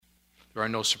There are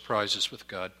no surprises with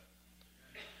God.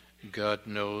 God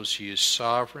knows He is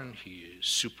sovereign. He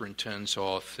superintends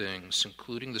all things,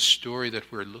 including the story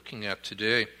that we're looking at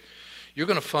today. You're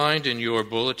going to find in your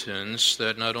bulletins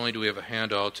that not only do we have a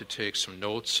handout to take some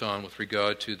notes on with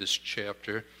regard to this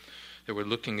chapter that we're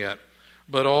looking at,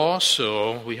 but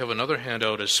also we have another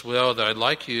handout as well that I'd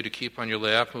like you to keep on your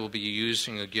lap and we'll be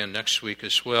using again next week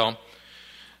as well.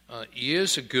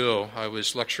 Years ago, I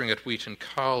was lecturing at Wheaton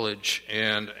College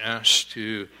and asked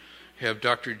to have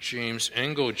Dr. James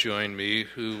Engel join me,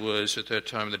 who was at that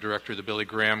time the director of the Billy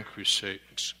Graham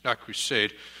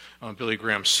Billy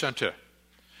Graham Center.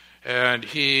 And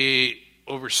he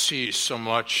oversees so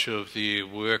much of the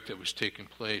work that was taking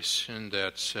place in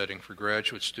that setting for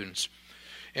graduate students.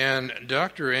 And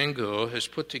Dr. Engel has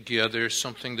put together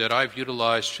something that I've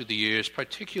utilized through the years,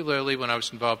 particularly when I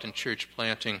was involved in church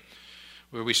planting,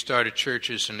 where we started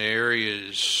churches in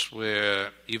areas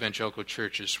where evangelical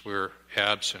churches were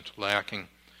absent, lacking.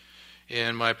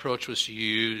 And my approach was to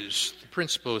use the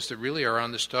principles that really are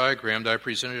on this diagram that I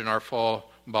presented in our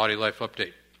fall Body Life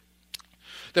Update.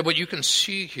 That what you can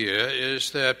see here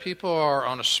is that people are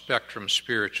on a spectrum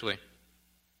spiritually.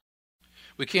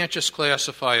 We can't just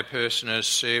classify a person as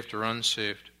saved or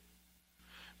unsaved,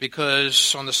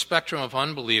 because on the spectrum of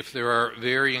unbelief, there are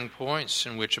varying points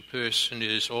in which a person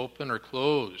is open or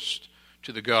closed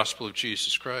to the gospel of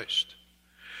Jesus Christ.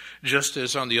 Just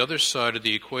as on the other side of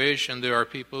the equation, there are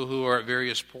people who are at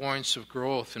various points of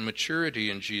growth and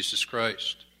maturity in Jesus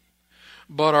Christ.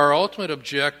 But our ultimate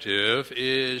objective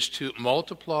is to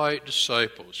multiply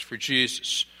disciples for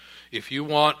Jesus. If you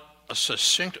want a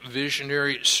succinct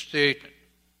visionary statement,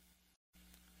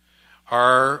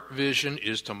 our vision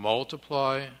is to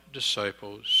multiply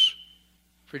disciples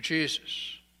for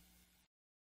Jesus.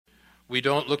 We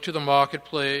don't look to the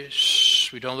marketplace.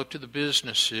 We don't look to the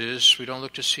businesses. We don't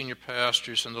look to senior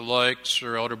pastors and the likes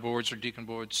or elder boards or deacon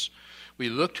boards. We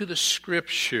look to the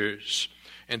Scriptures,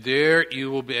 and there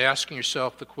you will be asking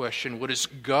yourself the question, what is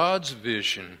God's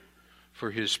vision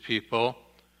for His people?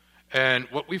 And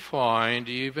what we find,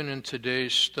 even in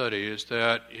today's study, is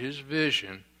that His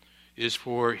vision is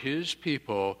for His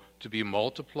people to be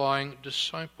multiplying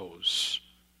disciples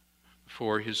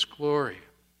for His glory.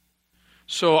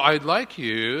 So I'd like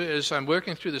you, as I'm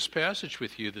working through this passage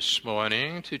with you this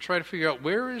morning, to try to figure out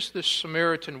where is this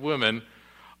Samaritan woman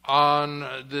on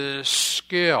the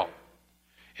scale?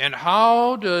 And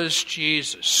how does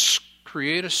Jesus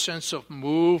create a sense of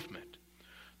movement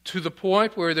to the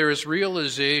point where there is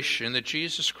realization that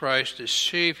Jesus Christ is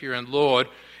Savior and Lord,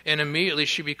 and immediately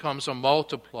she becomes a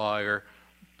multiplier,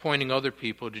 pointing other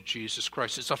people to Jesus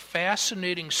Christ. It's a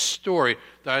fascinating story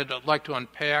that I'd like to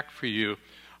unpack for you.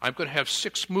 I'm going to have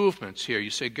 6 movements here. You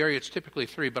say, Gary, it's typically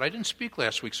 3, but I didn't speak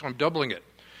last week, so I'm doubling it.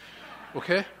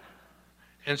 Okay?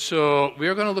 And so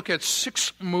we're going to look at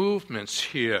 6 movements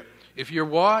here. If you're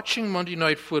watching Monday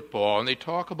Night Football and they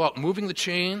talk about moving the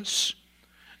chains,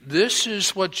 this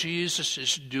is what Jesus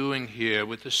is doing here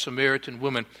with the Samaritan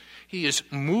woman. He is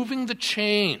moving the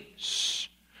chains.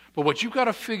 But what you've got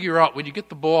to figure out when you get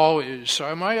the ball is,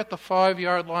 am I at the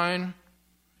 5-yard line?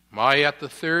 Am I at the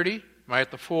 30? Am I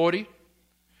at the 40?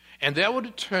 And that will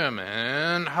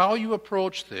determine how you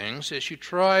approach things as you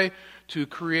try to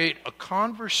create a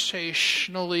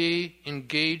conversationally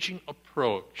engaging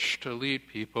approach to lead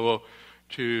people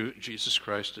to Jesus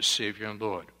Christ as Savior and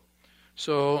Lord.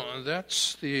 So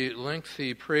that's the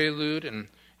lengthy prelude. And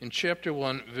in chapter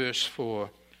 1, verse 4,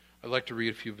 I'd like to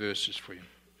read a few verses for you.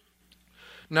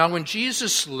 Now when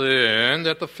Jesus learned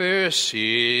that the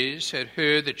Pharisees had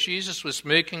heard that Jesus was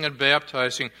making and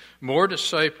baptizing more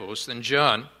disciples than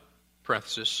John,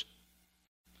 parenthesis,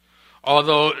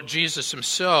 although Jesus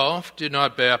himself did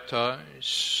not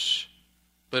baptize,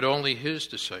 but only his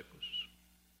disciples,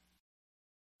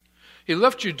 he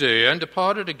left Judea and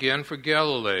departed again for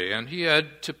Galilee, and he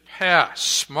had to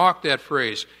pass, mark that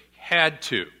phrase, had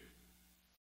to.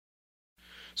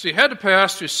 So he had to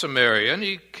pass through Samaria, and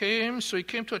he came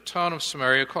to a town of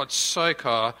Samaria called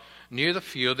Sychar, near the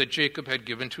field that Jacob had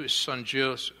given to his son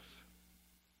Joseph.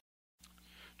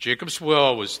 Jacob's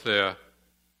well was there.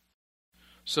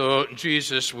 So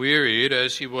Jesus, wearied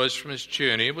as he was from his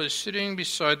journey, was sitting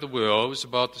beside the well. It was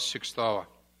about the 6th hour.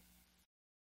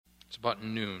 It's about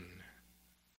noon.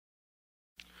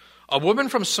 A woman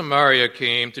from Samaria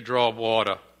came to draw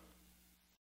water.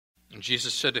 And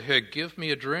Jesus said to her, "Give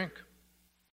me a drink."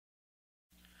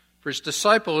 For his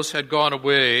disciples had gone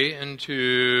away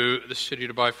into the city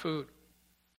to buy food.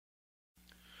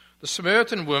 The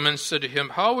Samaritan woman said to him,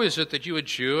 "How is it that you, a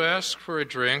Jew, ask for a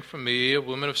drink from me, a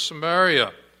woman of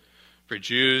Samaria?" For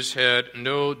Jews had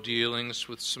no dealings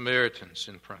with Samaritans,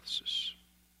 in parentheses.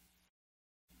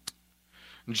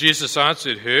 Jesus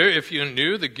answered her, "If you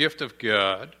knew the gift of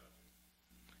God,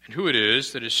 and who it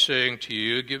is that is saying to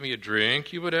you, 'Give me a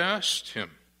drink,' you would ask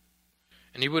him,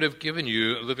 and he would have given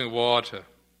you living water."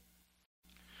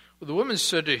 Well, the woman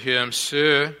said to him,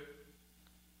 "Sir,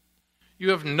 you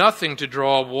have nothing to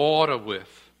draw water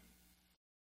with.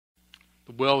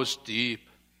 The well is deep.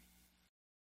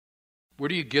 Where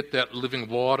do you get that living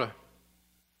water? Are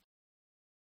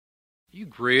you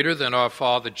greater than our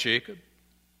father Jacob?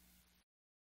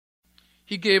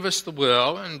 He gave us the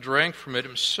well and drank from it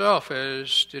himself,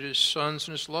 as did his sons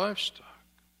and his livestock."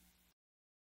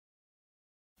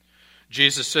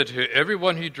 Jesus said to her,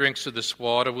 "Everyone who drinks of this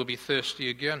water will be thirsty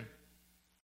again.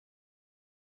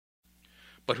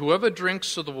 But whoever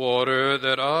drinks of the water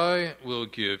that I will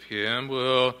give him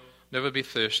will never be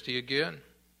thirsty again.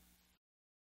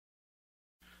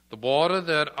 The water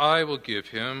that I will give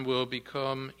him will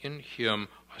become in him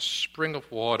a spring of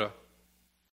water,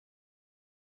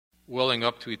 welling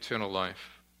up to eternal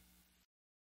life."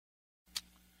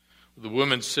 The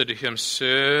woman said to him,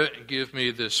 "Sir, give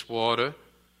me this water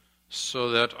so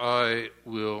that I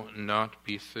will not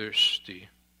be thirsty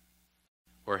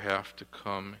or have to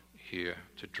come here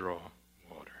to draw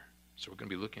water." So we're going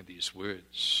to be looking at these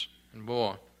words and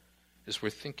more as we're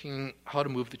thinking how to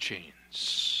move the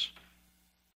chains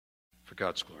for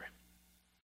God's glory.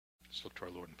 Let's look to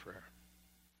our Lord in prayer.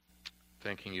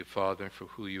 Thanking you, Father, for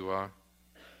who you are.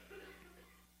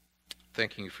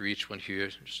 Thanking you for each one here.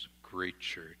 It's just a great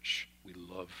church. We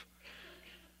love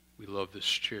this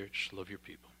church. Love your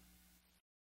people.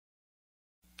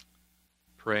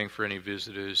 Praying for any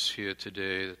visitors here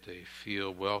today that they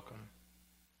feel welcome,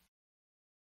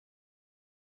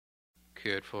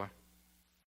 cared for.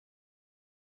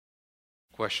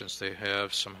 Questions they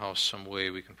have, somehow, some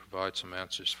way we can provide some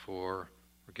answers for,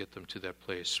 or get them to that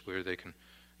place where they can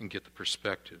get the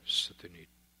perspectives that they need.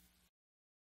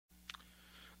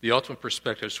 The ultimate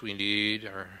perspectives we need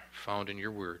are found in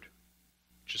your word,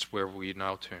 which is where we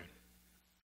now turn.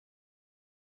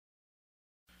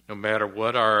 No matter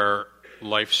what our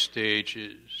life stage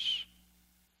is,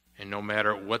 and no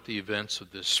matter what the events of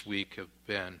this week have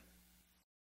been,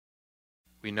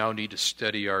 we now need to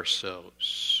steady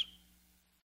ourselves.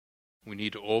 We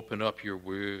need to open up your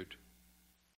word.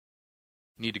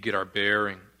 We need to get our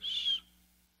bearings.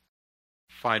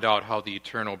 Find out how the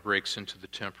eternal breaks into the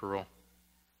temporal.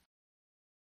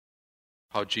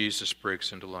 How Jesus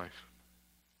breaks into life.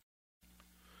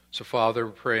 So, Father,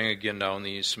 we're praying again now in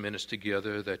these minutes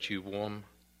together that you warm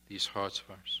these hearts of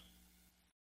ours.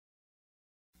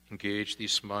 Engage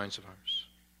these minds of ours.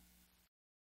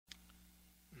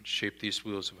 And shape these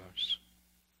wills of ours.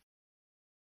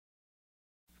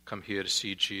 Come here to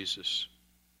see Jesus.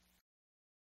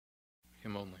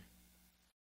 Him only.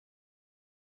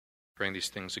 Praying these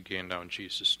things again now in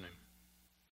Jesus' name.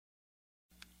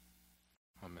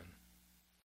 Amen.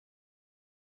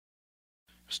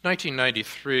 It was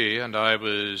 1993, and I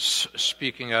was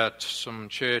speaking at some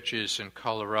churches in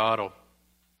Colorado.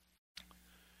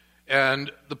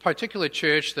 And the particular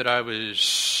church that I was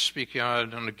speaking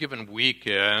on a given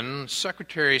weekend,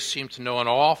 secretary seemed to know an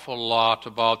awful lot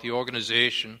about the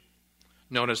organization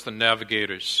known as the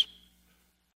Navigators.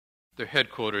 Their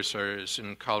headquarters is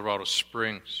in Colorado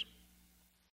Springs.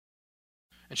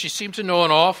 And she seemed to know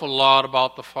an awful lot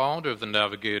about the founder of the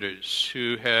Navigators,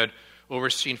 who had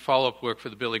overseen follow-up work for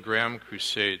the Billy Graham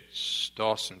Crusades,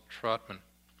 Dawson Trotman.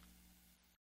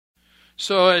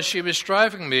 So as she was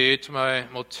driving me to my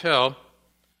motel,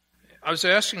 I was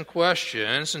asking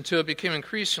questions until it became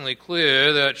increasingly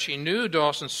clear that she knew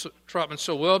Dawson Trotman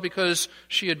so well because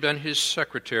she had been his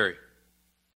secretary.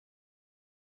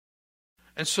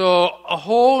 And so a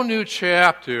whole new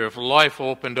chapter of life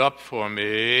opened up for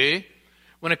me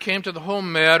when it came to the whole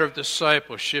matter of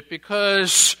discipleship,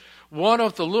 because one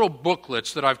of the little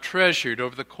booklets that I've treasured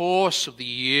over the course of the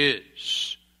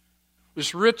years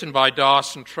was written by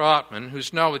Dawson Trotman,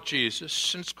 who's now with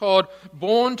Jesus, and it's called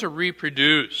Born to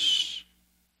Reproduce.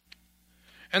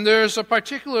 And there's a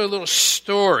particular little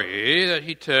story that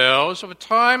he tells of a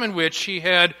time in which he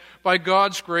had, by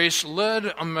God's grace, led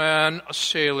a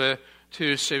sailor,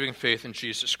 to saving faith in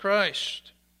Jesus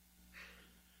Christ.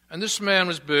 And this man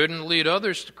was burdened to lead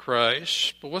others to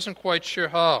Christ, but wasn't quite sure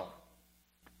how.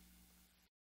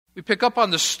 We pick up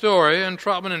on the story, and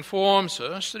Trotman informs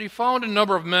us that he found a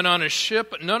number of men on his ship,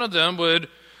 but none of them would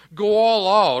go all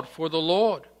out for the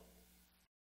Lord.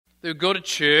 They would go to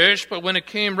church, but when it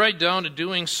came right down to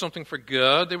doing something for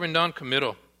God, they were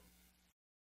non-committal.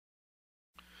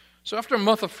 So after a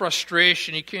month of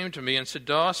frustration, he came to me and said,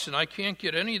 "Dawson, I can't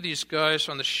get any of these guys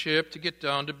on the ship to get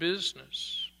down to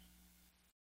business.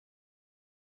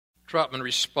 Trotman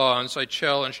responds, I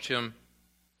challenged him,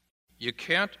 you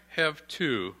can't have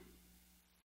two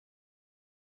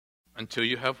until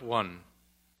you have one.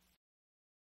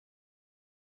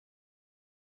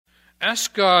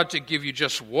 Ask God to give you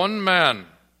just one man,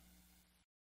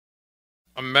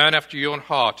 a man after your own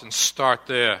heart, and start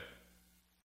there.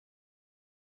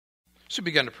 So he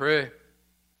began to pray.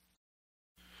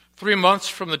 3 months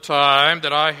from the time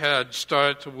that I had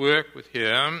started to work with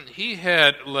him, he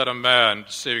had led a man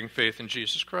to saving faith in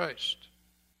Jesus Christ.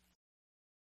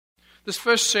 This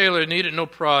first sailor needed no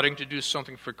prodding to do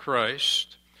something for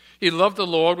Christ. He loved the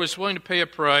Lord, was willing to pay a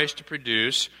price to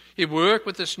produce. He worked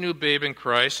with this new babe in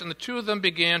Christ, and the two of them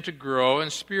began to grow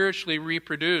and spiritually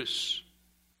reproduce.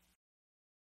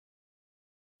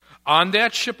 On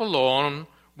that ship alone,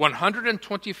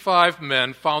 125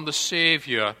 men found the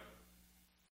Savior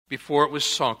before it was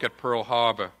sunk at Pearl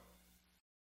Harbor.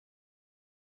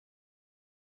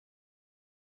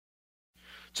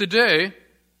 Today,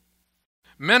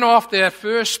 men off that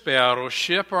first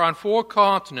battleship are on 4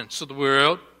 continents of the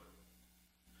world.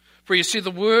 For you see, the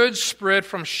word spread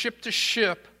from ship to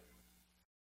ship,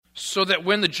 so that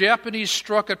when the Japanese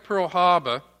struck at Pearl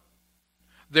Harbor,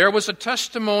 there was a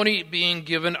testimony being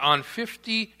given on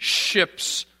 50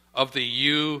 ships of the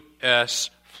U.S.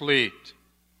 fleet.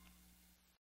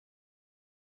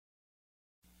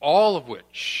 All of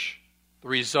which the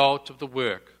result of the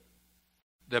work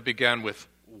that began with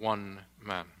one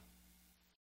man.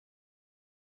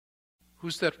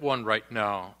 Who's that one right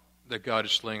now that God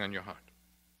is laying on your heart?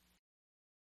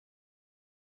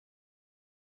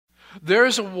 There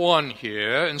is a one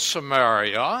here in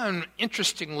Samaria, and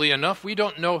interestingly enough, we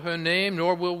don't know her name,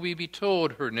 nor will we be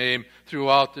told her name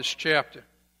throughout this chapter.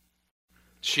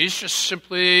 She's just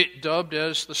simply dubbed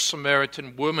as the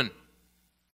Samaritan woman.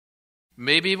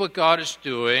 Maybe what God is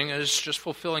doing is just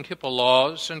fulfilling HIPAA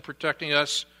laws and protecting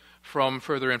us from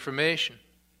further information.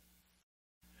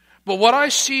 But what I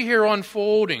see here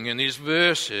unfolding in these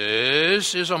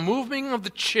verses is a moving of the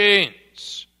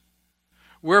chains,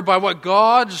 whereby what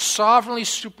God is sovereignly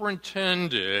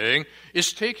superintending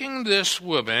is taking this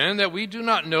woman that we do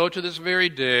not know to this very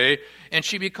day, and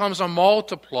she becomes a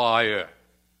multiplier,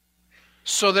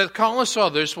 so that countless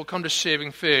others will come to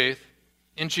saving faith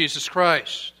in Jesus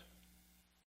Christ.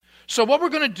 So what we're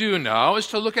going to do now is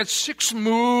to look at 6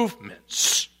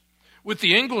 movements with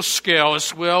the Ingalls scale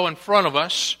as well in front of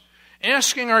us,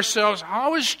 asking ourselves,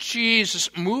 how is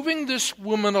Jesus moving this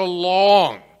woman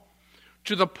along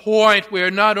to the point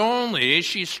where not only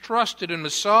she's trusted in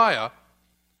Messiah,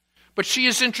 but she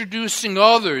is introducing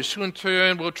others who in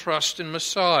turn will trust in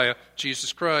Messiah,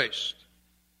 Jesus Christ.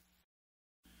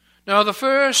 Now, the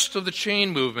first of the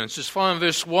chain movements is found in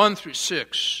verse 1 through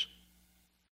 6.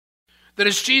 That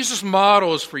as Jesus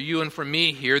models for you and for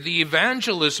me here the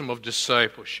evangelism of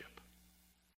discipleship.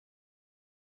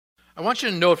 I want you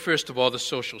to note, first of all, the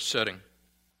social setting.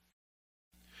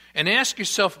 And ask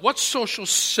yourself, what social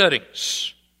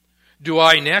settings do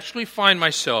I naturally find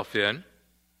myself in?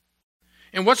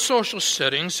 And what social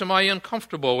settings am I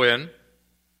uncomfortable in?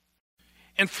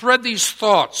 And thread these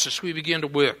thoughts as we begin to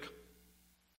work.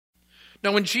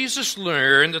 Now, when Jesus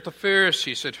learned that the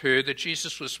Pharisees had heard that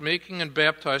Jesus was making and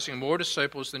baptizing more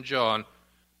disciples than John,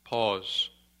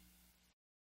 pause.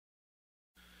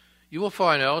 You will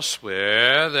find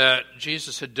elsewhere that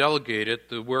Jesus had delegated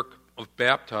the work of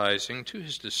baptizing to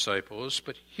his disciples,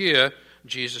 but here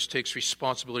Jesus takes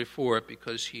responsibility for it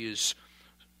because he is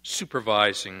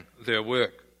supervising their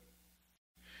work.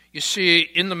 You see,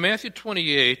 in the Matthew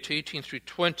 28, 18 through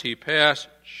 20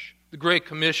 passage, the Great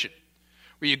Commission,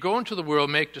 where you go into the world,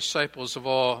 make disciples of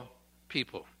all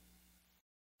people,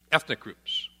 ethnic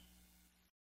groups.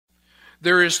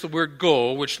 There is the word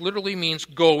go, which literally means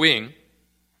going.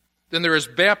 Then there is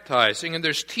baptizing, and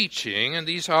there's teaching, and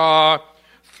these are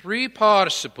 3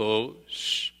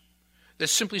 participles that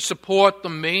simply support the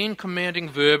main commanding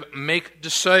verb, make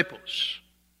disciples.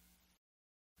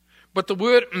 But the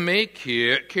word make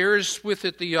here carries with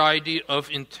it the idea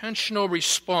of intentional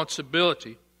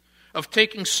responsibility, of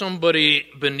taking somebody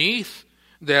beneath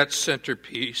that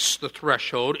centerpiece, the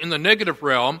threshold, in the negative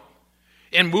realm,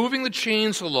 and moving the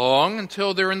chains along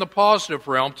until they're in the positive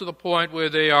realm to the point where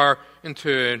they are, in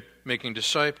turn, making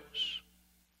disciples.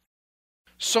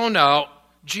 So now,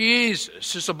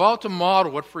 Jesus is about to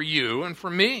model it for you and for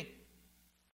me.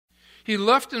 He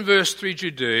left in verse 3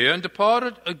 Judea and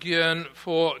departed again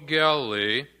for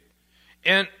Galilee,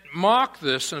 and mark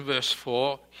this in verse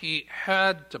 4, he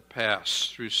had to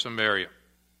pass through Samaria.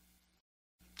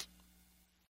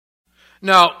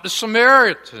 Now, the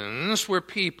Samaritans were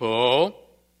people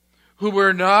who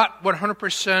were not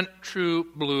 100% true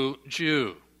blue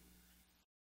Jew.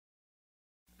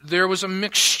 there was a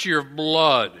mixture of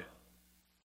blood.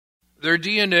 Their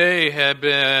DNA had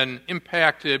been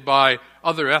impacted by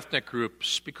other ethnic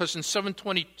groups because in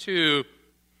 722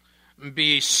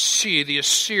 BC, the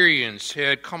Assyrians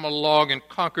had come along and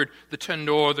conquered the 10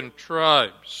 northern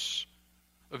tribes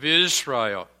of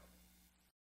Israel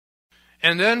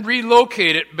and then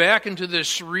relocated back into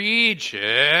this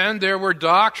region. There were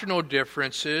doctrinal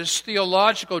differences,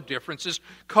 theological differences,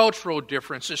 cultural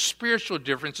differences, spiritual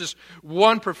differences.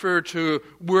 One preferred to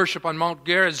worship on Mount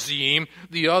Gerizim,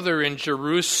 the other in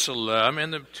Jerusalem,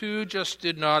 and the two just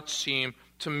did not seem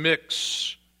to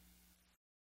mix.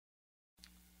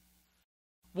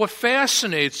 What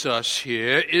fascinates us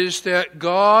here is that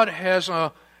God has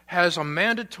a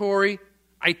mandatory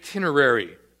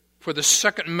itinerary for the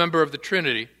second member of the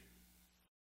Trinity.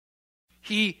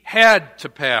 He had to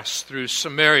pass through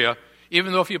Samaria,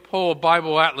 even though if you pull a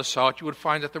Bible atlas out, you would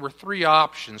find that there were 3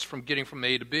 options from getting from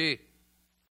A to B.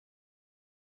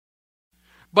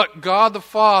 But God the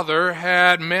Father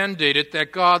had mandated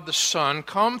that God the Son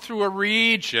come through a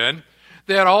region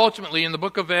that ultimately in the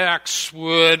book of Acts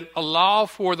would allow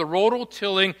for the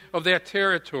rototilling of that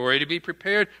territory to be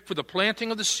prepared for the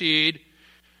planting of the seed,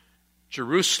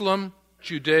 Jerusalem,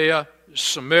 Judea,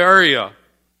 Samaria,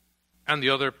 and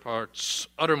the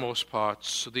uttermost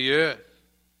parts of the earth.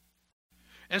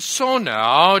 And so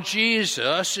now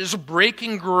Jesus is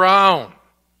breaking ground.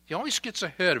 He always gets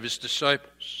ahead of his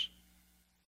disciples.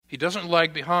 He doesn't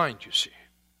lag behind, you see.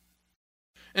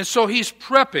 And so he's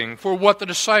prepping for what the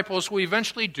disciples will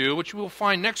eventually do, which we will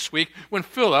find next week when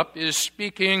Philip is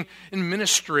speaking and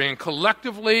ministering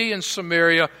collectively in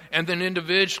Samaria and then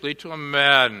individually to a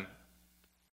man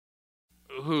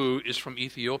who is from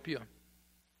Ethiopia.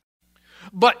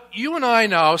 But you and I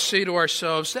now say to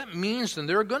ourselves, that means then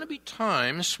there are going to be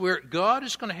times where God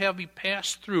is going to have me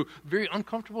pass through very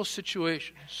uncomfortable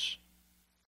situations,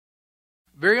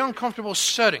 very uncomfortable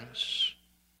settings,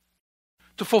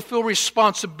 to fulfill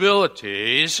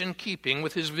responsibilities in keeping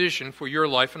with his vision for your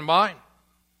life and mine.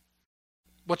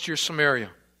 What's your Samaria?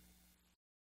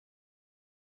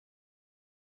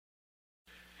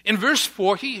 In verse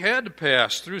 4, he had to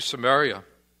pass through Samaria.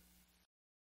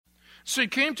 So he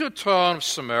came to a town of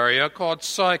Samaria called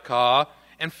Sychar,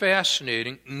 and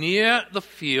fascinating, near the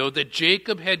field that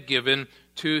Jacob had given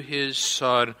to his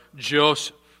son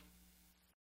Joseph.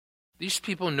 These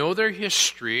people know their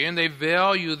history, and they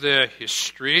value their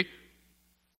history.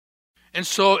 And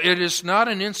so it is not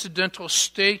an incidental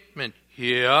statement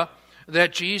here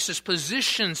that Jesus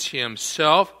positions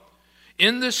himself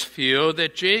in this field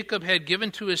that Jacob had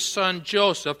given to his son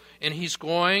Joseph, and he's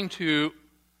going to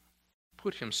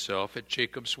put himself at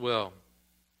Jacob's well.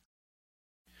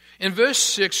 In verse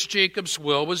 6, Jacob's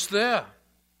well was there.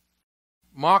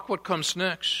 Mark what comes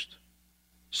next.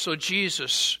 So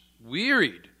Jesus,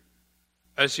 wearied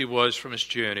as he was from his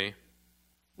journey,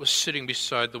 was sitting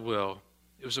beside the well.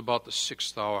 It was about the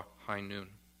 6th hour, high noon.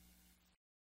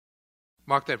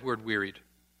 Mark that word, wearied.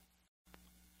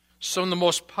 Some of the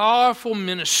most powerful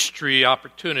ministry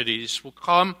opportunities will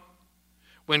come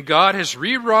when God has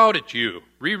rerouted you,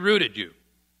 rerouted you,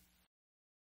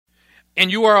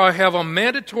 and you have a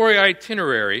mandatory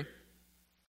itinerary,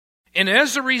 and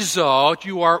as a result,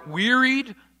 you are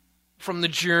wearied from the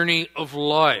journey of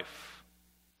life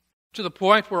to the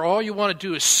point where all you want to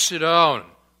do is sit down,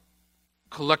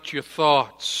 collect your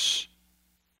thoughts.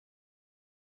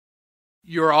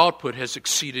 Your output has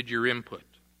exceeded your input.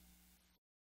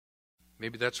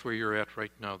 Maybe that's where you're at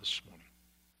right now this morning.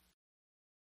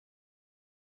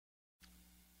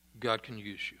 God can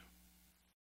use you.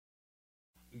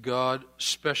 God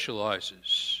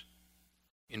specializes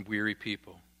in weary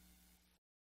people.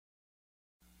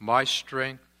 My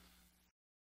strength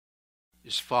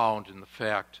is found in the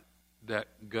fact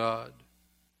that God,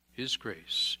 His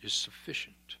grace, is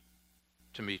sufficient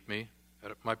to meet me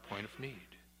at my point of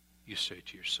need, you say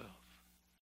to yourself.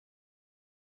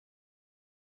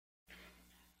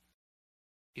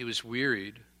 He was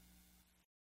wearied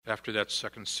after that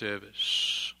second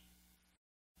service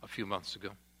a few months ago.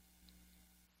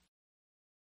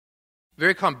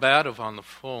 Very combative on the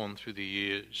phone through the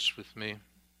years with me.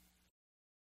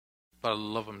 But I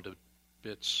love him to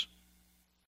bits.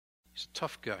 He's a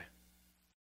tough guy.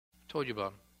 I told you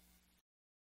about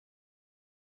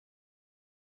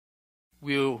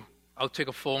him. I'll take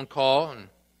a phone call, and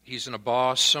he's in a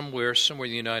bar somewhere in the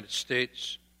United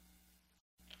States.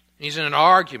 And he's in an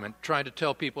argument trying to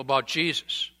tell people about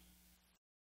Jesus.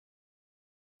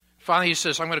 Finally, he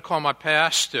says, I'm going to call my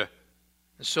pastor.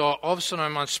 And so all of a sudden,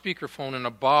 I'm on speakerphone in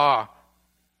a bar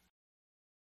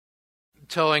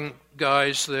telling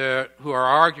guys there who are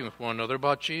arguing with one another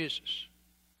about Jesus.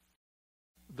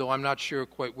 though I'm not sure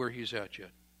quite where he's at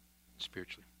yet,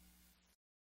 spiritually.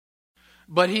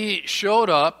 But he showed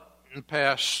up in the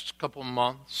past couple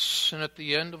months, and at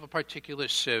the end of a particular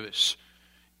service,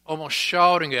 almost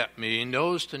shouting at me,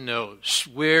 nose to nose,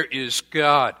 "Where is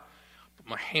God?" Put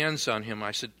my hands on him.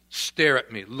 I said, "Stare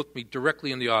at me. Look me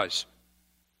directly in the eyes."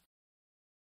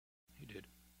 He did.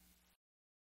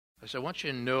 I said, "I want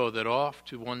you to know that off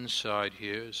to one side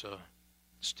here is a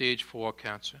stage 4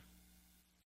 cancer.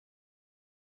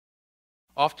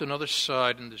 Off to another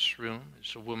side in this room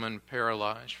is a woman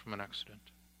paralyzed from an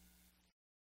accident.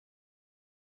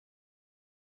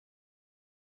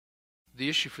 The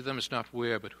issue for them is not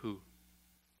where, but who.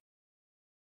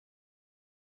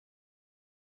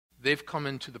 They've come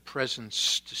into the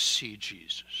presence to see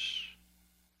Jesus.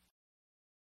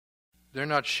 They're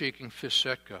not shaking fists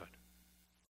at God.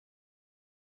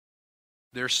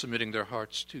 They're submitting their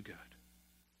hearts to God.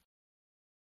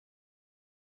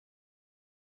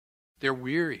 They're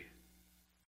weary.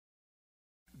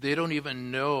 They don't even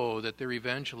know that they're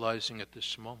evangelizing at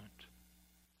this moment.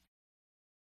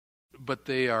 But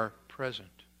they are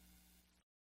present.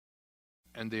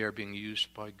 And they are being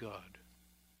used by God.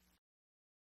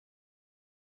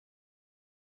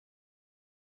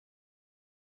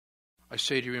 I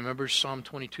say, do you remember Psalm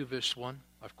 22, verse 1?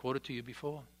 I've quoted to you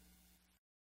before.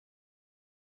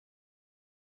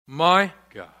 My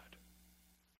God,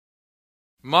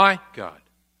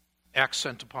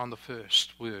 accent upon the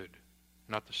first word,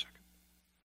 not the second.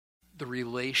 The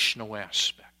relational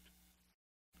aspect.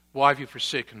 Why have you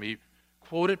forsaken me?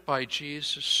 Quoted by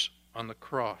Jesus on the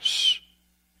cross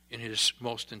in his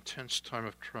most intense time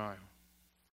of trial.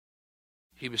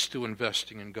 He was still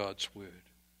investing in God's word.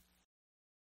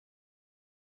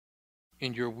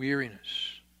 In your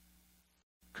weariness,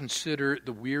 consider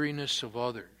the weariness of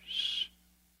others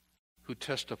who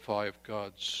testify of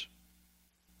God's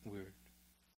word.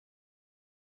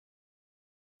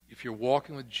 If you're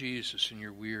walking with Jesus and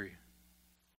you're weary,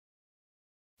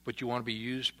 but you want to be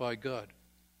used by God,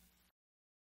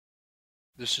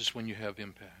 this is when you have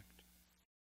impact.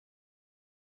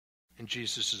 And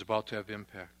Jesus is about to have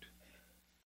impact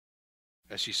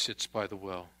as he sits by the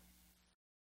well.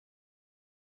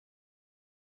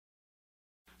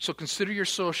 So consider your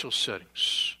social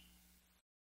settings.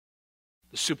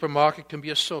 The supermarket can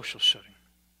be a social setting.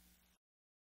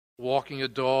 Walking a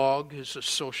dog is a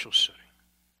social setting.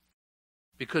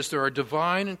 Because there are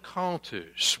divine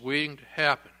encounters waiting to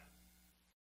happen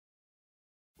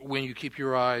when you keep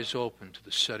your eyes open to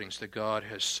the settings that God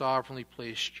has sovereignly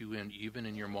placed you in, even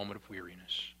in your moment of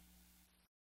weariness.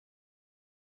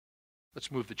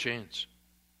 Let's move the chains.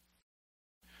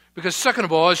 Because second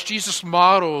of all, as Jesus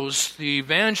models the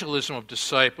evangelism of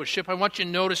discipleship, I want you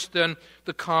to notice then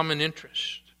the common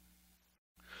interest.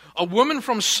 A woman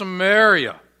from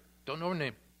Samaria, don't know her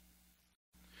name,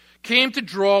 came to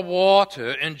draw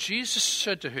water, and Jesus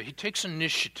said to her, he takes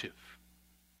initiative.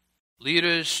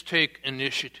 Leaders take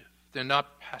initiative. They're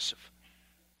not passive.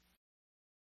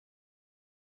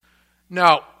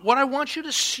 Now, what I want you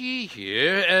to see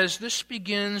here as this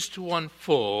begins to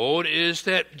unfold is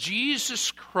that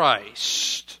Jesus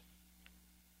Christ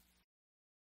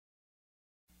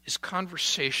is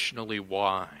conversationally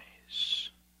wise.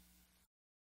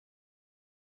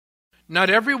 Not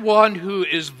everyone who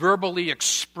is verbally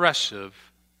expressive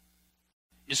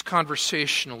is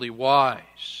conversationally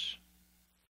wise.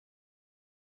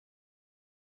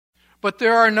 But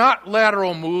there are not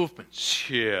lateral movements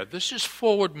here. This is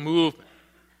forward movement.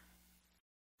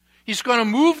 He's going to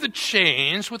move the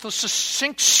chains with a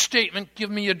succinct statement, "Give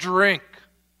me a drink."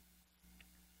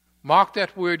 Mark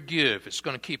that word "give." It's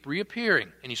going to keep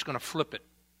reappearing, and he's going to flip it.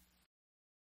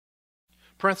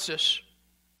 Parenthesis.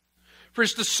 For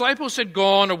his disciples had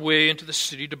gone away into the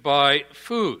city to buy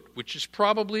food, which is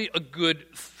probably a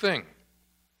good thing,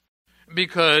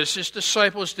 because his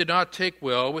disciples did not take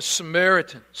well with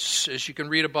Samaritans, as you can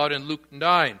read about in Luke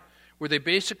 9, where they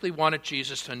basically wanted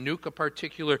Jesus to nuke a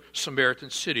particular Samaritan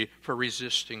city for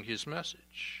resisting his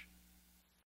message.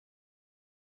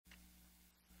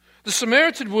 The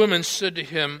Samaritan woman said to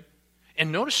him, and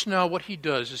notice now what he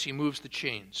does as he moves the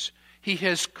chains. He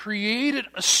has created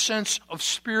a sense of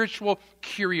spiritual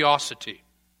curiosity.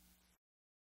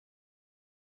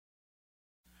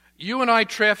 You and I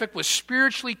traffic with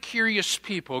spiritually curious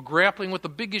people grappling with the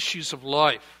big issues of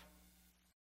life.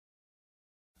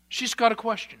 She's got a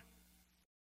question.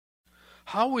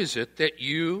 How is it that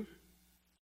you,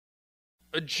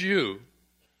 a Jew,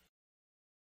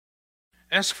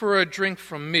 ask for a drink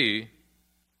from me,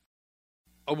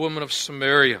 a woman of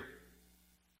Samaria?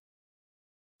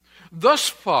 Thus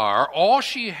far, all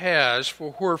she has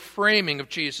for her framing of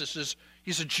Jesus is,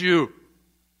 he's a Jew.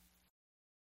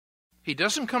 He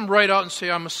doesn't come right out and say,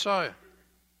 I'm Messiah.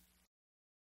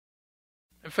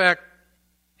 In fact,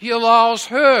 he allows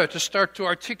her to start to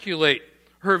articulate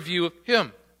her view of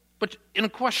him, but in a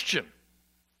question.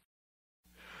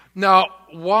 Now,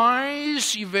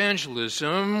 wise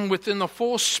evangelism within the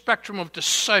full spectrum of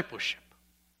discipleship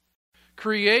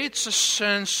creates a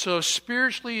sense of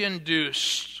spiritually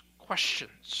induced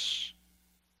questions,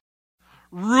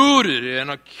 rooted in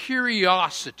a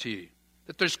curiosity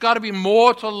that there's got to be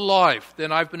more to life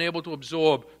than I've been able to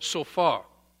absorb so far.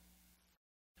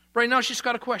 Right now, she's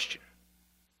got a question.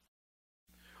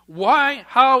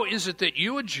 How is it that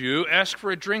you, a Jew, ask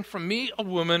for a drink from me, a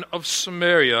woman of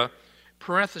Samaria?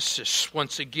 Parenthesis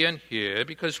once again here,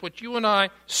 because what you and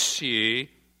I see,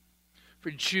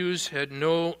 for Jews had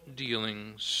no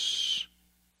dealings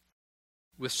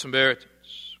with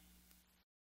Samaritans.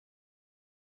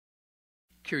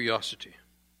 Curiosity.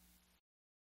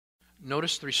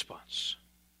 Notice the response.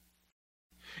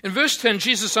 In verse 10,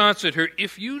 Jesus answered her,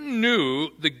 if you knew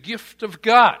the gift of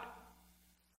God.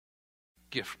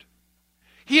 Gift.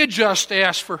 He had just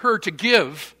asked for her to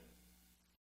give.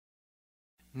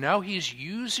 Now he's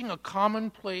using a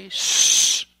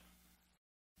commonplace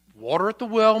water at the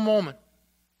well moment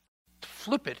to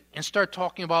flip it and start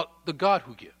talking about the God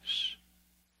who gives.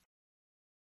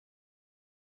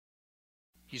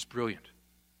 He's brilliant.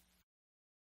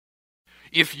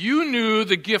 If you knew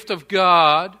the gift of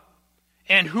God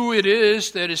and who it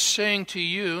is that is saying to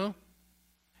you,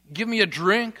 give me a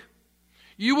drink,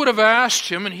 you would have asked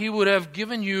him and he would have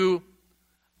given you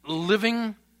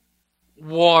living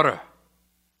water.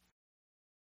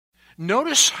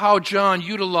 Notice how John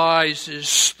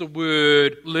utilizes the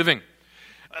word living.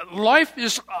 Life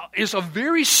is a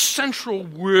very central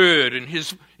word in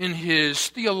his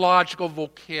theological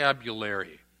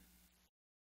vocabulary.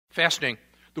 Fascinating.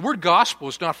 The word gospel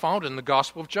is not found in the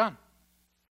Gospel of John.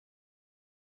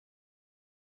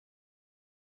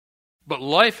 But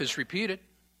life is repeated.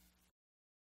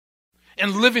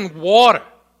 And living water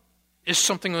is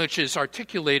something which is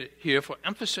articulated here for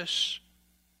emphasis.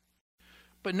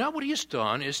 But now what he has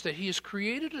done is that he has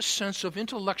created a sense of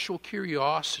intellectual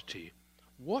curiosity.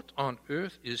 What on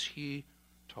earth is he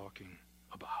talking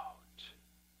about?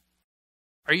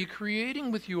 Are you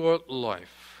creating with your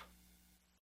life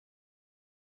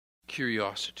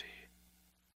curiosity?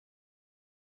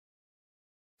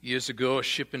 Years ago, a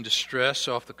ship in distress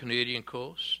off the Canadian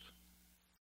coast.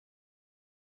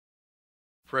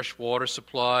 Fresh water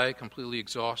supply completely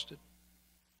exhausted.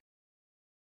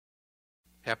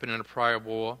 Happened in a prior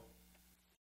war.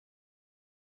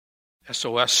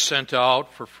 SOS sent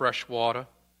out for fresh water.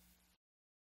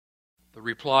 The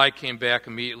reply came back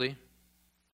immediately.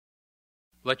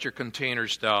 Let your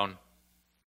containers down.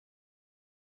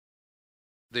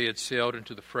 They had sailed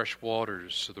into the fresh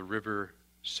waters of the river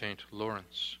St.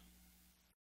 Lawrence.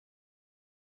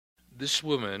 This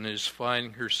woman is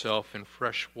finding herself in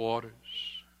fresh waters.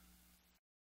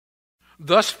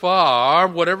 Thus far,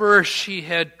 whatever she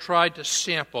had tried to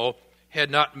sample had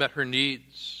not met her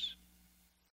needs.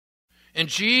 And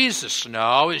Jesus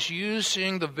now is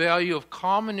using the value of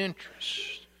common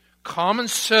interest, common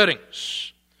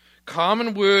settings,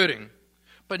 common wording,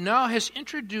 but now has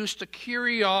introduced a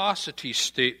curiosity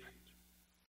statement.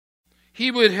 He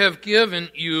would have given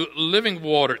you living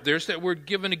water. There's that word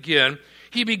given again.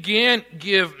 He began,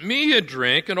 give me a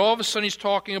drink, and all of a sudden he's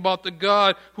talking about the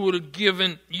God who would have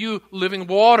given you living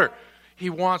water. He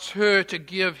wants her to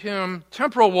give him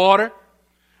temporal water,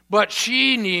 but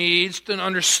she needs to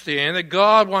understand that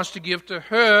God wants to give to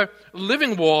her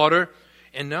living water.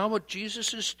 And now what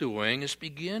Jesus is doing is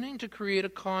beginning to create a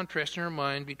contrast in her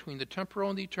mind between the temporal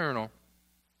and the eternal.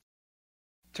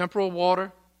 Temporal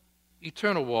water,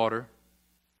 eternal water.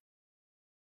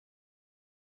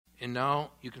 And now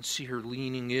you can see her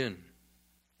leaning in,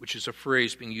 which is a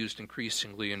phrase being used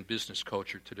increasingly in business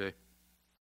culture today.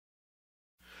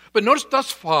 But notice thus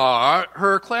far,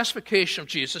 her classification of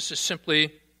Jesus is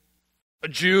simply a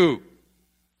Jew.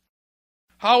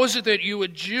 How is it that you, a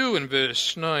Jew, in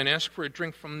verse 9, ask for a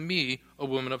drink from me, a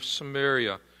woman of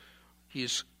Samaria? He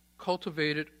has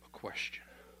cultivated a question.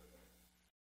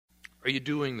 Are you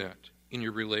doing that in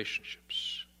your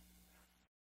relationships?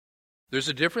 There's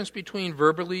a difference between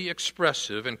verbally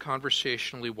expressive and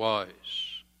conversationally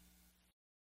wise.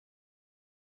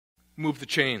 Move the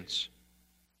chains.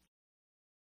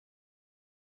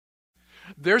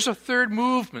 There's a third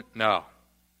movement now.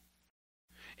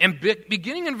 And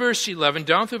beginning in verse 11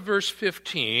 down to verse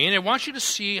 15, I want you to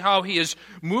see how he has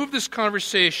moved this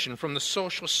conversation from the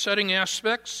social setting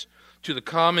aspects to the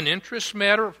common interest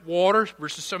matter of water,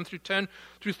 verses 7 through 10,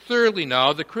 through thirdly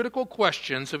now, the critical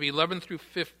questions of 11 through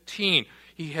 15.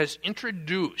 He has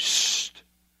introduced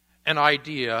an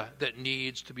idea that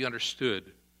needs to be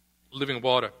understood: living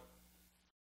water.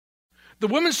 The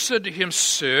woman said to him,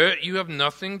 "Sir, you have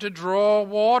nothing to draw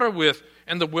water with,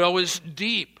 and the well is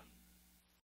deep."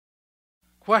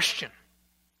 Question: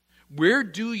 where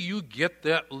do you get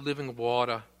that living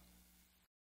water?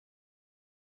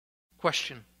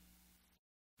 Question: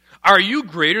 are you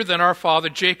greater than our father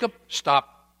Jacob?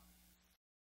 Stop.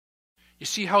 You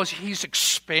see how he's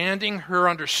expanding her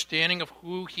understanding of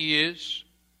who he is?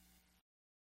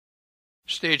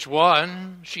 Stage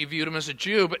 1, she viewed him as a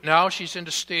Jew, but now she's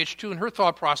into stage 2 in her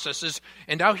thought processes,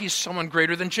 and now he's someone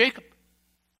greater than Jacob.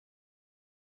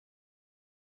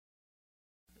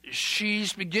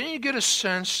 She's beginning to get a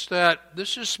sense that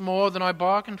this is more than I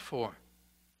bargained for.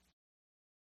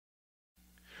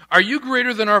 Are you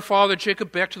greater than our father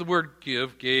Jacob? Back to the word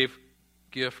give, gave,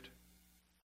 gift.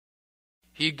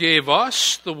 He gave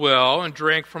us the well and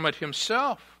drank from it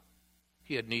himself.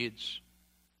 He had needs.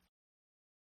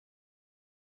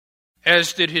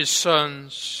 As did his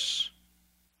sons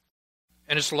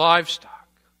and his livestock.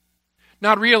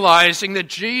 Not realizing that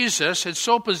Jesus had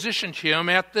so positioned him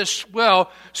at this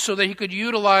well so that he could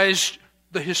utilize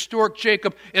the historic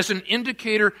Jacob as an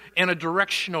indicator and a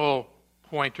directional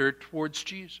pointer towards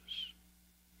Jesus.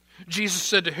 Jesus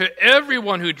said to her,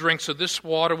 "Everyone who drinks of this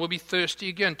water will be thirsty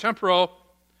again," temporal,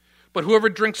 "but whoever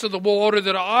drinks of the water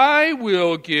that I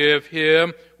will give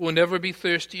him will never be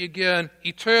thirsty again,"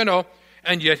 eternal.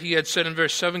 And yet he had said in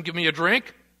verse 7, "Give me a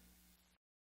drink."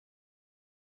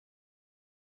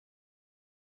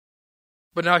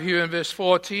 But now here in verse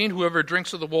 14, "Whoever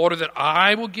drinks of the water that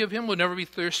I will give him will never be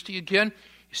thirsty again."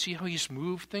 You see how he's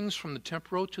moved things from the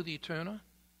temporal to the eternal?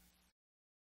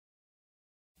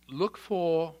 Look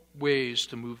for ways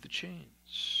to move the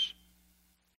chains.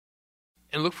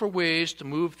 And look for ways to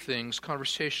move things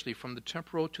conversationally from the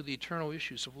temporal to the eternal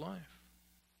issues of life.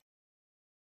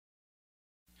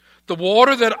 The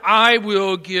water that I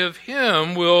will give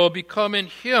him will become in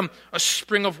him a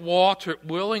spring of water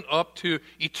welling up to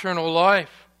eternal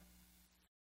life.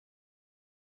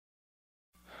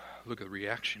 Look at the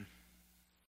reaction.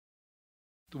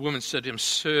 The woman said to him,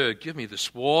 "Sir, give me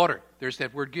this water." There's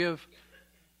that word give.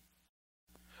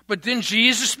 But didn't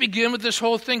Jesus begin with this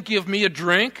whole thing? Give me a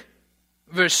drink.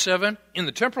 Verse 7, in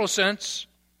the temporal sense.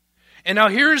 And now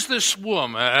here's this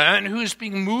woman who's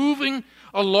been moving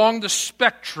along the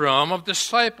spectrum of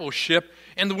discipleship.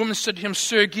 And the woman said to him,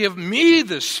 "Sir, give me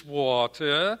this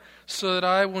water so that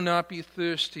I will not be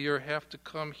thirsty or have to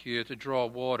come here to draw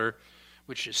water,"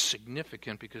 which is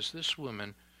significant because this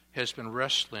woman has been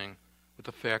wrestling with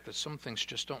the fact that some things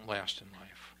just don't last in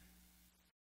life,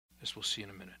 as we'll see in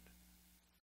a minute.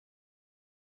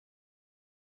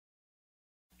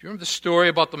 Do you remember the story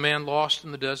about the man lost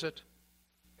in the desert?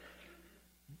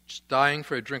 Just dying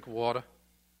for a drink of water.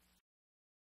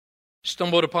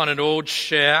 Stumbled upon an old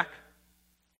shack.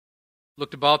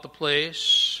 Looked about the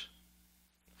place.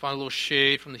 Found a little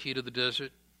shade from the heat of the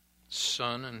desert,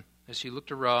 sun, and as he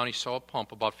looked around, he saw a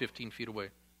pump about 15 feet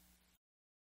away.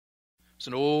 It's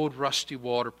an old rusty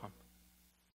water pump.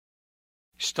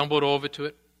 He stumbled over to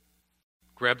it,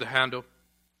 grabbed the handle,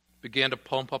 began to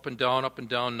pump up and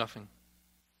down, nothing.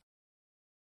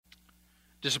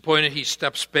 Disappointed, he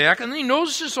steps back, and then he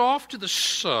notices off to the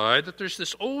side that there's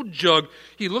this old jug.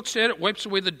 He looks at it, wipes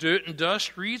away the dirt and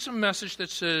dust, reads a message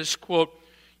that says, quote,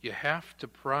 "You have to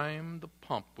prime the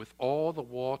pump with all the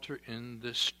water in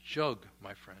this jug,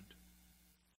 my friend.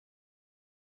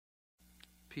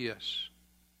 P.S.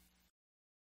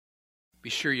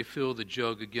 Be sure you fill the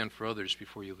jug again for others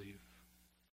before you leave."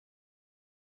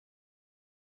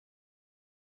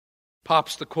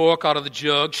 Pops the cork out of the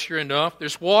jug. Sure enough,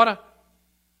 there's water.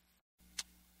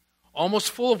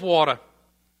 Almost full of water.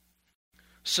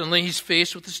 Suddenly he's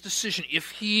faced with this decision.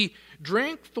 If he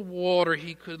drank the water,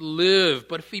 he could live.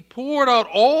 But if he poured out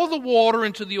all the water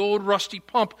into the old rusty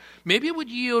pump, maybe it would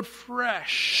yield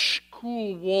fresh,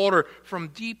 cool water from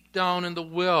deep down in the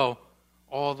well,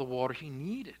 all the water he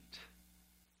needed.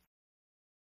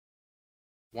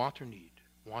 Water need.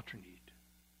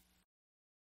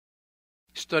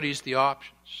 Studies the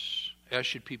options, as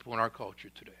should people in our culture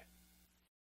today.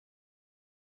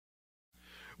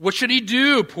 What should he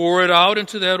do? Pour it out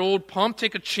into that old pump,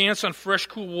 take a chance on fresh,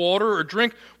 cool water, or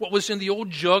drink what was in the old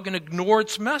jug and ignore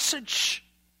its message?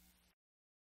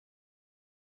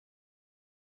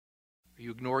 Are you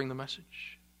ignoring the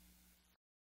message?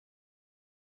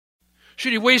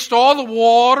 Should he waste all the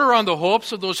water on the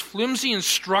hopes of those flimsy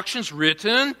instructions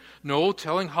written? No,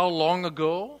 telling how long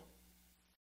ago?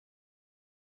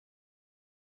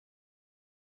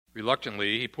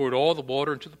 Reluctantly, he poured all the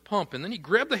water into the pump, and then he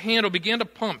grabbed the handle, began to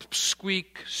pump.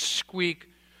 Squeak, squeak.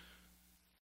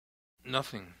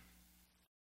 Nothing.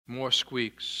 More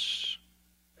squeaks.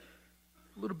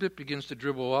 A little bit begins to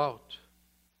dribble out.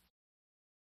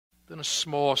 Then a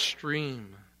small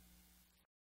stream.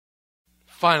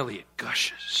 Finally, it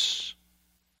gushes.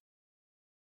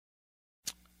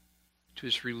 To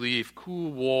his relief,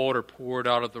 cool water poured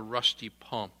out of the rusty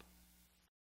pump.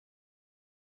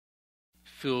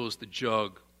 Fills the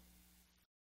jug.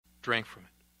 Drank from it.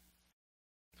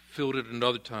 Filled it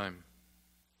another time.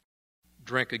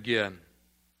 Drank again.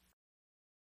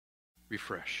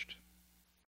 Refreshed.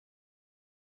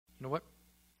 You know what?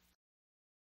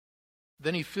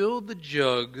 Then he filled the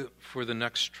jug for the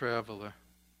next traveler.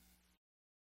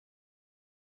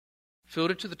 Filled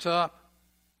it to the top.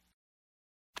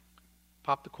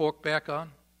 Popped the cork back on.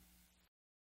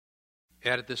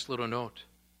 Added this little note.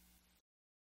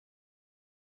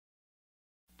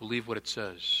 Believe what it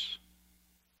says.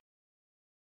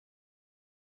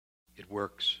 It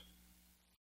works.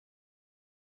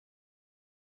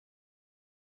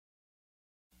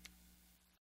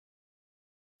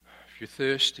 If you're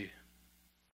thirsty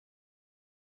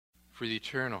for the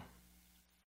eternal,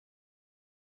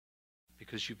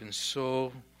 because you've been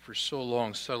for so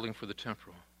long settling for the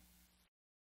temporal,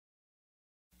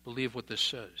 believe what this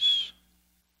says.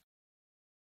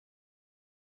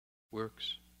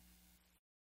 Works.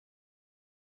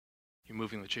 You're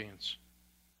moving the chains.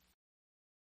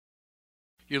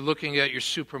 You're looking at your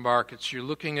supermarkets. You're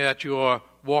looking at your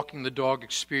walking the dog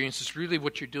experiences. Really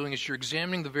what you're doing is you're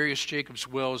examining the various Jacob's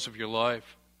wells of your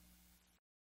life,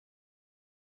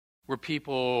 where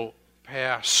people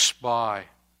pass by.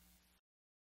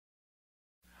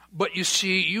 But you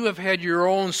see, you have had your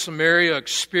own Samaria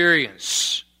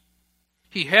experience.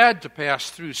 He had to pass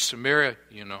through Samaria,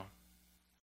 you know.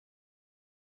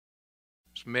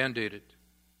 It's mandated.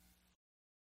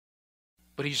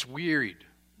 But he's wearied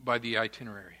by the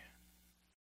itinerary.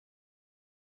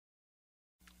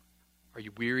 Are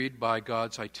you wearied by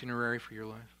God's itinerary for your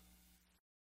life?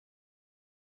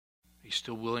 Are you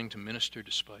still willing to minister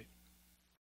despite?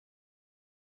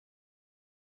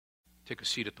 Take a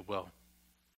seat at the well.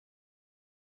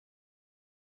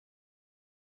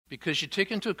 Because you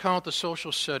take into account the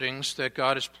social settings that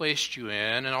God has placed you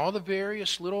in and all the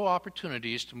various little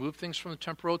opportunities to move things from the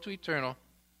temporal to eternal.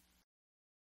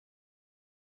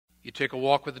 You take a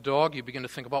walk with a dog, you begin to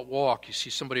think about walk. You see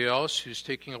somebody else who's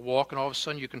taking a walk, and all of a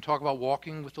sudden you can talk about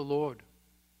walking with the Lord.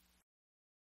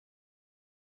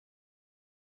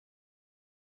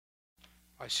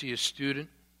 I see a student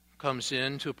comes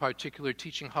into a particular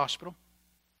teaching hospital.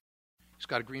 He's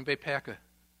got a Green Bay Packer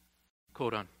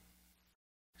coat on.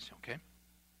 I say, okay.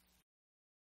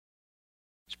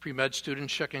 It's a pre-med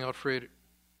student checking out freighter.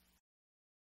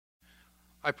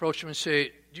 I approach him and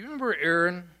say, do you remember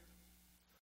Aaron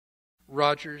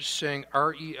Rodgers saying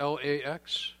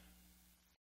R-E-L-A-X?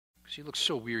 Because he looks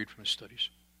so wearied from his studies.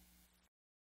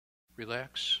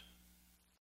 Relax.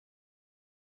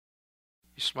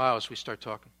 He smiles. We start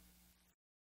talking.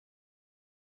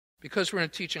 Because we're in a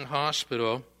teaching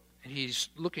hospital, and he's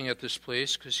looking at this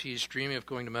place because he's dreaming of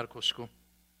going to medical school.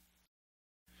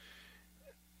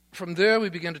 From there, we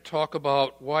begin to talk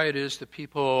about why it is that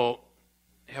people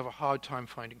have a hard time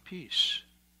finding peace.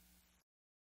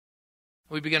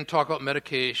 We begin to talk about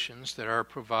medications that are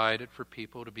provided for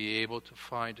people to be able to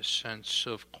find a sense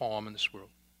of calm in this world.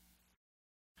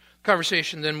 The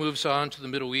conversation then moves on to the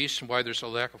Middle East and why there's a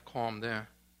lack of calm there.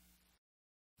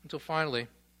 Until finally,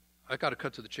 I got to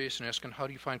cut to the chase and ask him, how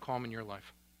do you find calm in your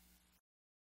life?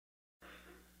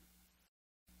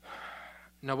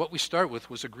 Now, what we start with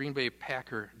was a Green Bay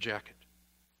Packer jacket.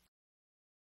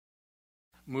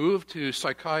 Moved to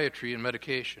psychiatry and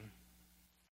medication.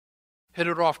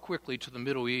 Headed off quickly to the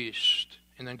Middle East,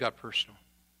 and then got personal.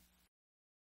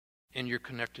 And you're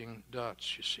connecting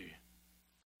dots, you see,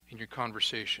 in your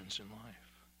conversations in life.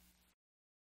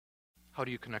 How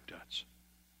do you connect dots?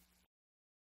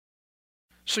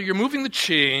 So you're moving the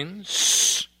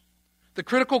chains. The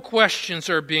critical questions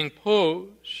are being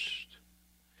posed.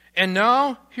 And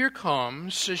now, here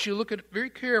comes, as you look at it very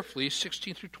carefully,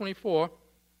 16 through 24,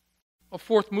 a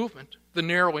fourth movement, the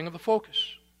narrowing of the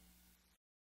focus.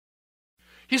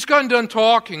 He's gotten done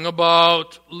talking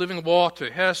about living water,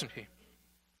 hasn't he?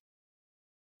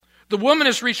 The woman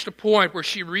has reached a point where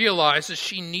she realizes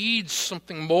she needs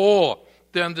something more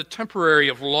than the temporary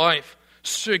of life.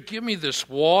 Sir, give me this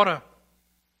water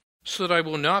so that I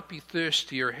will not be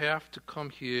thirsty or have to come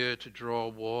here to draw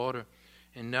water.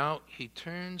 And now he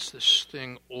turns this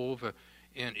thing over,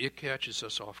 and it catches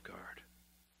us off guard.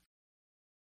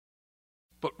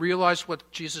 but realize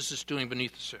what Jesus is doing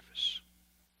beneath the surface.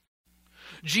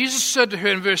 Jesus said to her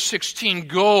in verse 16,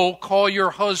 "Go, call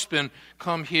your husband,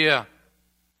 come here."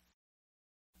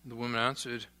 The woman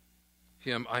answered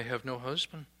him, "I have no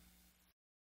husband."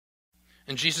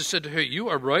 And Jesus said to her, "You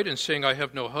are right in saying, 'I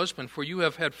have no husband,' for you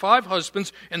have had 5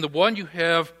 husbands, and the one you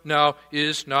have now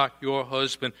is not your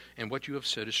husband, and what you have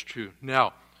said is true."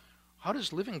 Now, how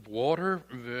does living water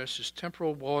versus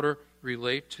temporal water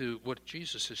relate to what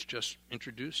Jesus has just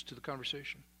introduced to the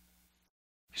conversation?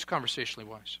 He's conversationally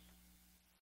wise.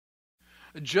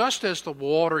 Just as the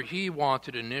water he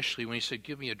wanted initially when he said,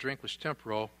 "Give me a drink," was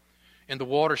temporal, and the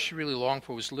water she really longed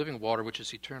for was living water, which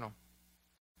is eternal.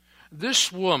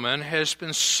 This woman has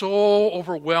been so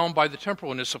overwhelmed by the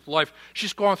temporalness of life.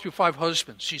 She's gone through 5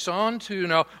 husbands. She's on to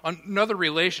now another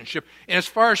relationship. And as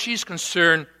far as she's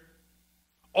concerned,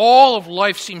 all of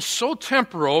life seems so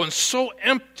temporal and so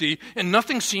empty, and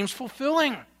nothing seems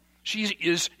fulfilling. She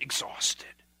is exhausted.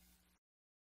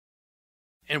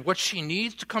 And what she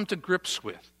needs to come to grips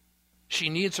with, she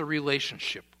needs a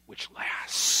relationship which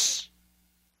lasts.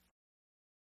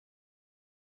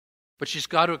 But she's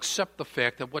got to accept the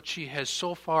fact that what she has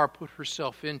so far put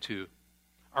herself into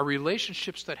are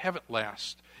relationships that haven't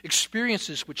lasted,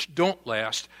 experiences which don't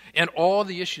last, and all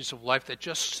the issues of life that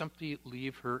just simply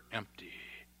leave her empty.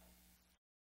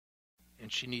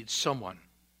 And she needs someone.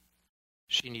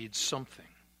 She needs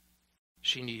something.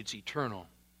 She needs eternal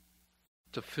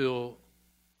to fill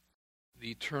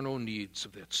the eternal needs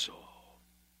of that soul.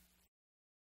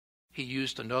 He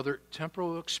used another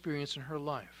temporal experience in her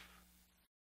life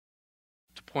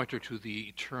to point her to the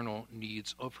eternal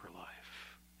needs of her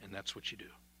life. And that's what you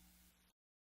do.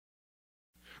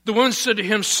 The woman said to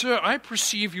him, "Sir, I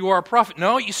perceive you are a prophet."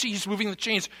 Now, you see, he's moving the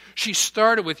chains. She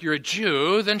started with, "You're a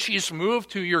Jew," then she's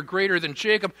moved to, "You're greater than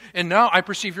Jacob," and now, "I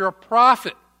perceive you're a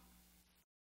prophet."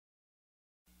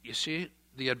 You see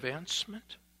the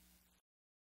advancement?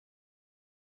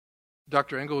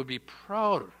 Dr. Engel would be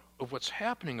proud of what's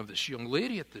happening of this young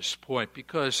lady at this point,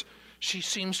 because she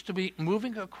seems to be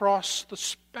moving across the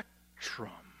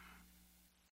spectrum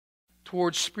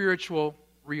towards spiritual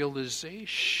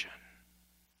realization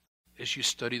as you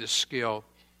study the scale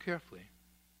carefully.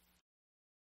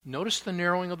 Notice the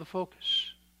narrowing of the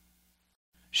focus.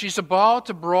 She's about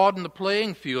to broaden the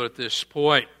playing field at this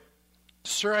point.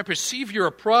 "Sir, I perceive you're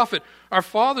a prophet. Our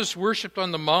fathers worshipped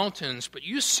on the mountains, but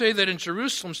you say that in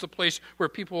Jerusalem's the place where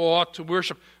people ought to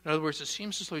worship." In other words, it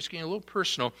seems as though he's getting a little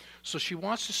personal. So she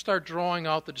wants to start drawing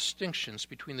out the distinctions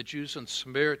between the Jews and the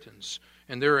Samaritans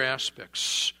and their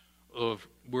aspects of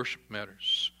worship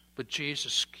matters. But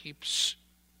Jesus keeps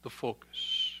the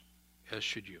focus, as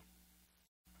should you.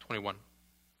 21.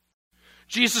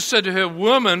 Jesus said to her,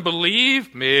 "Woman,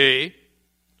 believe me."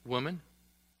 Woman?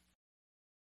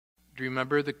 Do you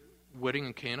remember the wedding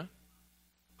in Cana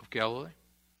of Galilee?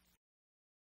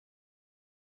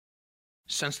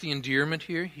 Sense the endearment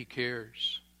here? He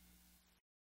cares.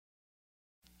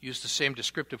 Used the same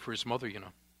descriptive for his mother, you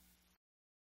know.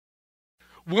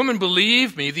 "Woman,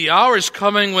 believe me, the hour is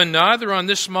coming when neither on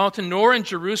this mountain nor in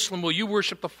Jerusalem will you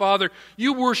worship the Father.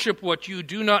 You worship what you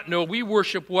do not know. We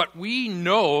worship what we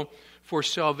know, for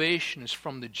salvation is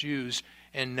from the Jews."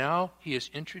 And now he has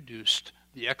introduced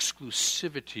the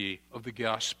exclusivity of the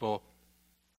gospel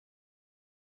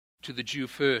to the Jew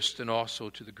first and also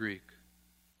to the Greek.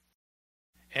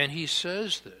 And he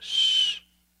says this,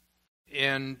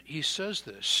 in a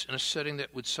setting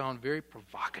that would sound very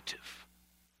provocative.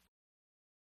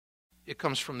 It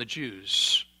comes from the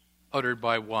Jews, uttered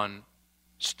by one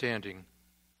standing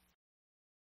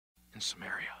in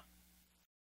Samaria.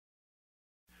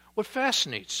 What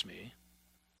fascinates me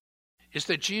is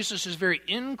that Jesus is very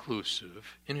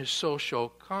inclusive in his social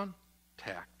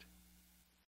contact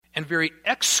and very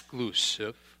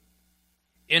exclusive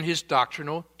in his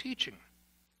doctrinal teaching.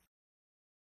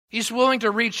 He's willing to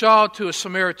reach out to a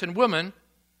Samaritan woman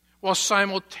while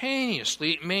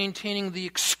simultaneously maintaining the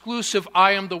exclusive,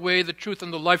 "I am the way, the truth,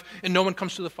 and the life, and no one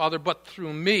comes to the Father but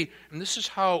through me." And this is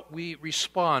how we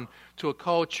respond to a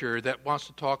culture that wants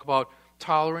to talk about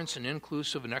tolerance and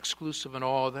inclusive and exclusive and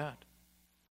all of that.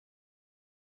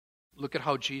 Look at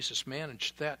how Jesus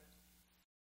managed that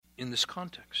in this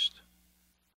context.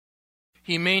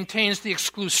 He maintains the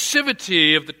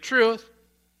exclusivity of the truth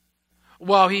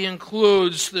while he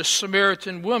includes the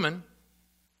Samaritan woman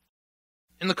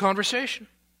in the conversation.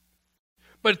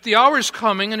 "But the hour is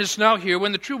coming and is now here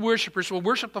when the true worshipers will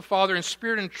worship the Father in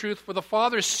spirit and truth, for the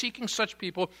Father is seeking such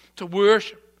people to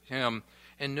worship him."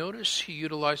 And notice he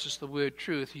utilizes the word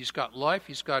truth. He's got life,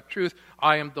 he's got truth.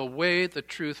 "I am the way, the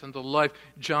truth, and the life."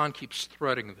 John keeps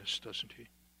threading this, doesn't he?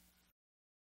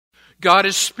 God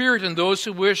is spirit, and those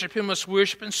who worship him must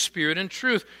worship in spirit and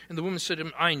truth. And the woman said to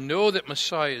him, I know that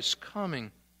Messiah is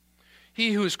coming.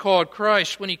 He who is called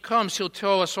Christ, when he comes, he'll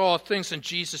tell us all things. And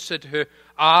Jesus said to her,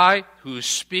 I who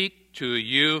speak to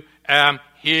you am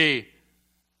he.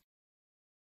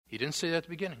 He didn't say that at the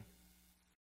beginning.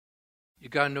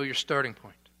 You've got to know your starting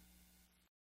point.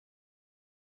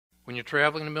 When you're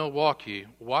traveling to Milwaukee,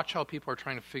 watch how people are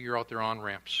trying to figure out their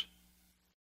on-ramps.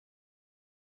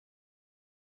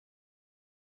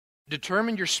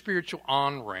 Determine your spiritual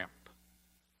on-ramp,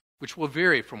 which will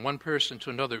vary from one person to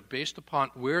another based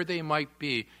upon where they might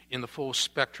be in the full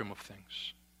spectrum of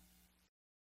things.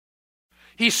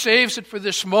 He saves it for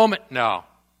this moment now.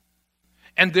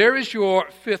 And there is your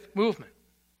fifth movement.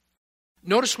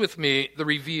 Notice with me the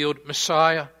revealed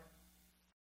Messiah.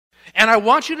 And I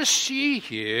want you to see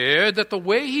here that the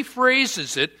way he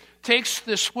phrases it takes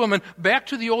this woman back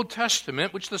to the Old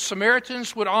Testament, which the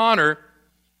Samaritans would honor.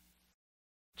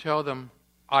 Tell them,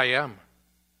 I am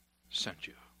sent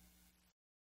you.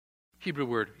 Hebrew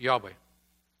word, Yahweh,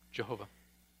 Jehovah.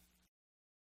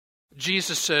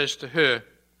 Jesus says to her,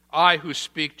 I who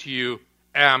speak to you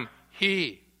am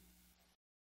he.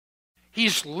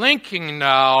 He's linking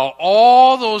now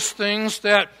all those things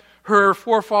that her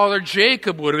forefather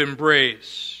Jacob would have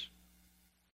embraced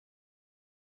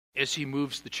as he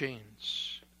moves the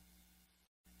chains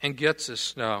and gets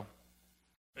us now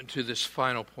into this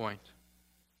final point.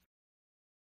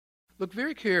 Look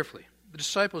very carefully. The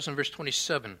disciples in verse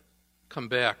 27 come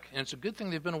back, and it's a good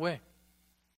thing they've been away,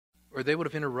 or they would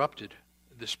have interrupted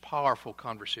this powerful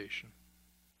conversation.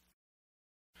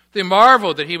 They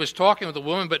marveled that he was talking with the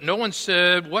woman, but no one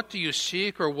said, what do you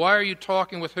seek, or why are you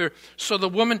talking with her? So the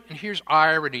woman, and here's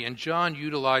irony, and John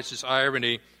utilizes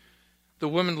irony, the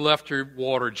woman left her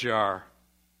water jar.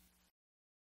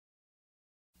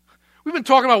 We've been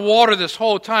talking about water this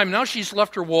whole time. Now she's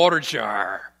left her water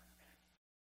jar.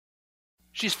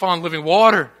 She's found living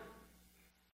water.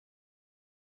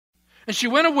 And she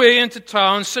went away into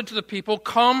town and said to the people,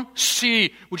 come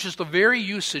see, which is the very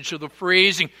usage of the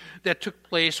phrasing that took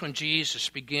place when Jesus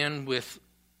began with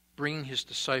bringing his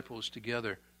disciples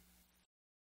together.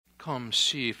 Come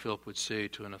see, Philip would say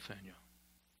to Nathanael.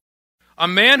 A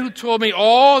man who told me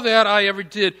all that I ever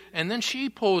did. And then she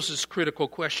poses critical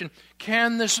question,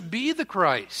 can this be the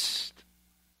Christ?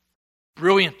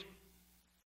 Brilliant.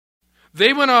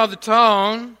 They went out of the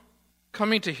town,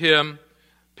 coming to him,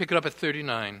 pick it up at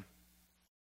 39.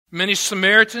 Many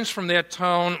Samaritans from that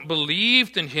town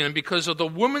believed in him because of the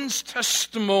woman's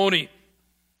testimony.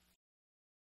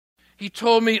 He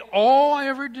told me all I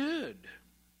ever did.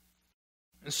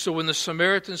 And so when the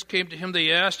Samaritans came to him,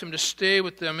 they asked him to stay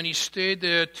with them, and he stayed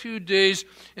there 2 days,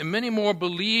 and many more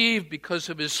believed because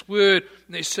of his word.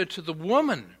 And they said to the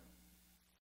woman,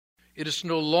 it is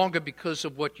no longer because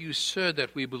of what you said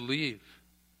that we believe,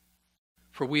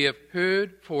 for we have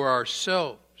heard for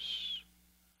ourselves,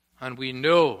 and we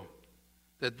know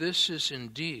that this is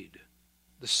indeed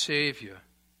the Savior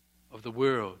of the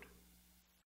world.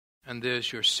 And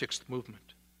there's your sixth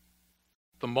movement,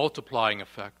 the multiplying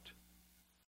effect.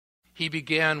 He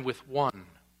began with one.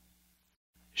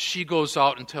 She goes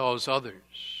out and tells others.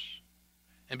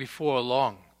 And before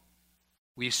long,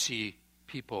 we see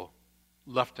people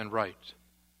left and right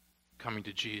coming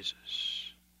to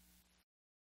Jesus.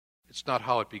 It's not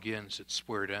how it begins, it's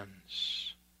where it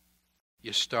ends.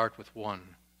 You start with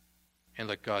one and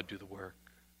let God do the work.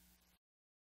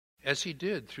 As he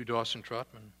did through Dawson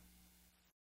Trotman.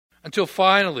 Until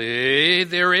finally,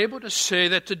 they're able to say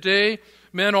that today,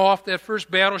 men off that first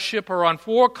battleship are on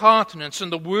 4 continents,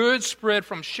 and the word spread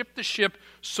from ship to ship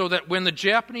so that when the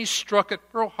Japanese struck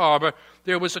at Pearl Harbor,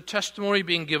 there was a testimony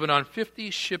being given on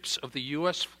 50 ships of the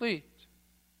U.S. fleet.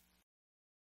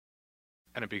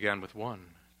 And it began with one.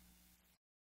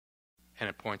 And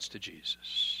it points to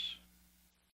Jesus.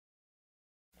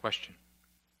 Question.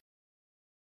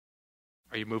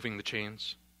 Are you moving the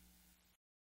chains?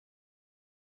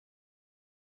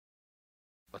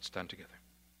 Let's stand together.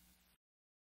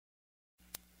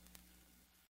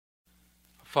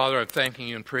 Father, I'm thanking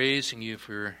you and praising you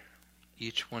for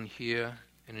each one here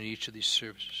and in each of these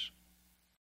services.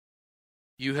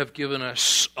 You have given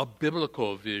us a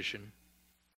biblical vision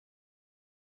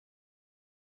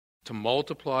to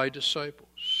multiply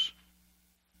disciples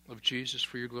of Jesus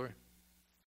for your glory.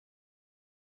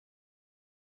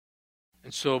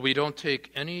 And so we don't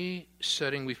take any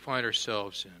setting we find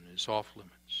ourselves in as off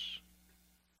limits.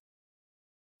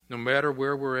 No matter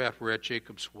where we're at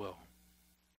Jacob's well.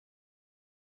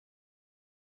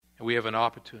 And we have an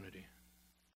opportunity.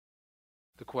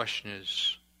 The question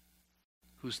is,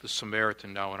 who's the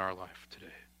Samaritan now in our life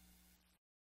today?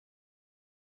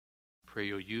 Pray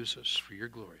you'll use us for your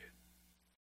glory.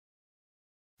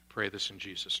 I pray this in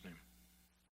Jesus' name.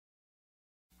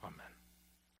 Amen.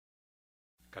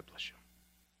 God bless you.